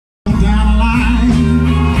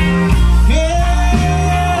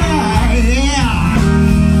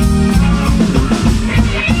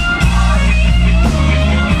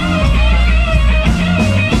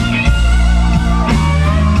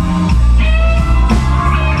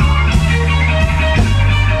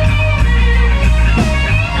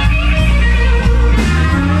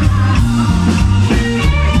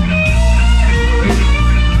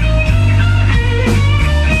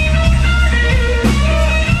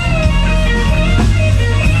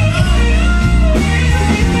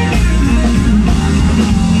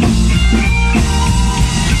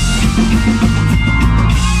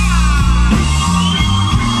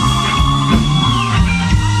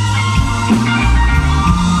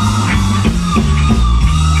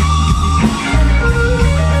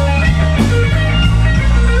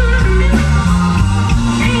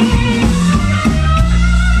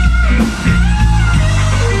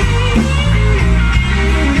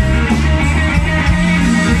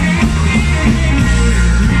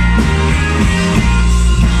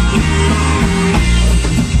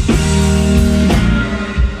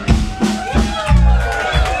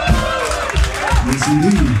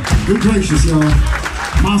Good gracious, y'all.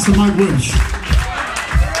 Monster Mike Welch.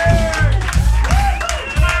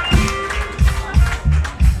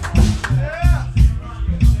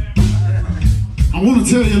 I want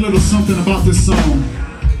to tell you a little something about this song.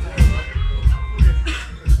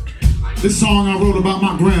 This song I wrote about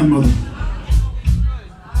my grandmother.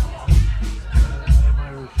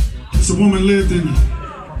 This a woman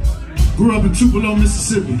grew up in Tupelo,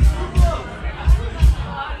 Mississippi.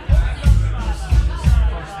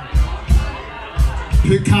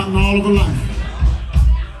 Picked cotton all of her life.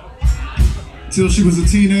 Till she was a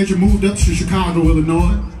teenager, moved up to Chicago,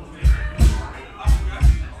 Illinois.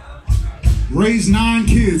 Raised 9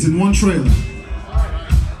 kids in one trailer.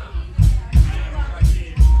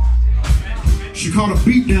 She caught a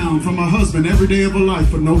beatdown from her husband every day of her life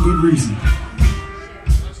for no good reason.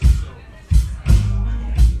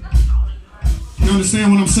 You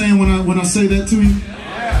understand what I'm saying when I say that to you?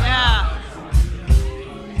 Yeah.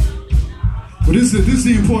 But this is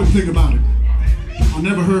the important thing about it. I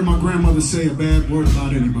never heard my grandmother say a bad word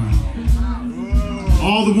about anybody.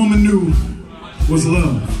 All the woman knew was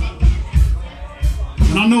love.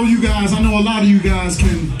 And I know a lot of you guys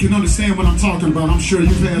can understand what I'm talking about. I'm sure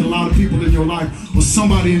you've had a lot of people in your life, or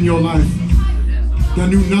somebody in your life, that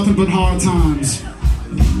knew nothing but hard times,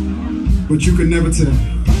 but you could never tell.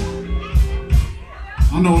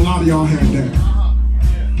 I know a lot of y'all had that.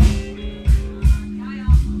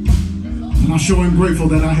 And I sure am grateful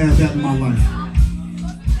that I had that in my life.